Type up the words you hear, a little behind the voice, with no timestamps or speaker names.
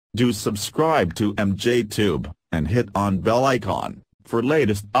Do subscribe to MJTube and hit on bell icon for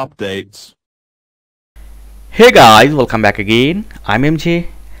latest updates. Hey guys, welcome back again. I'm MJ.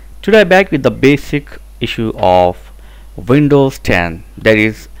 Today I'm back with the basic issue of Windows 10, that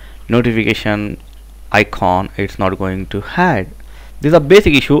is notification icon it's not going to hide. This is a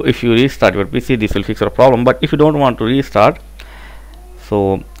basic issue. If you restart your PC, this will fix your problem, but if you don't want to restart,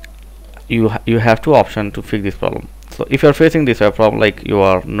 so you have two options to fix this problem. So if you're facing this problem like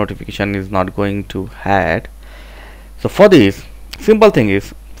your notification is not going to hide, so for this simple thing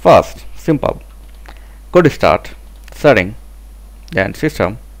is, first simple, go to start, setting, then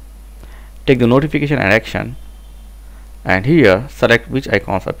system, take the notification and action, and here select which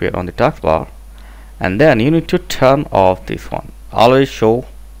icons appear on the taskbar, and then you need to turn off this one, always show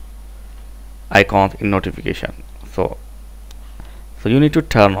icons in notification. So you need to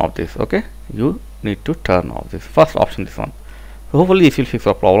turn off this. Okay, you need to turn off this first option, this one. So hopefully this will fix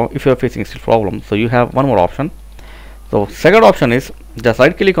your problem. If you are facing still problem, so you have one more option. So second option is just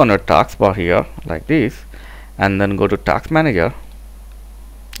right click on your taskbar here like this, and then go to task manager.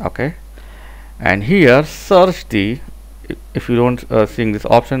 Okay, and here search the, if you don't seeing this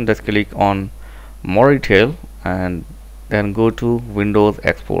option, just click on more detail and then go to Windows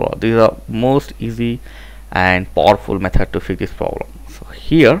Explorer. These are most easy and powerful method to fix this problem. So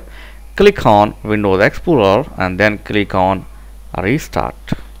here click on Windows Explorer and then click on restart.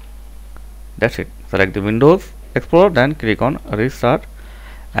 That's it. Select the Windows Explorer, then click on restart,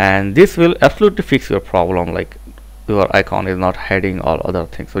 and this will absolutely fix your problem, like your icon is not hiding all other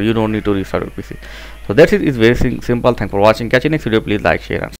things, so you don't need to restart your PC. So that is very simple. Thanks for watching. Catch you next video. Please like, share and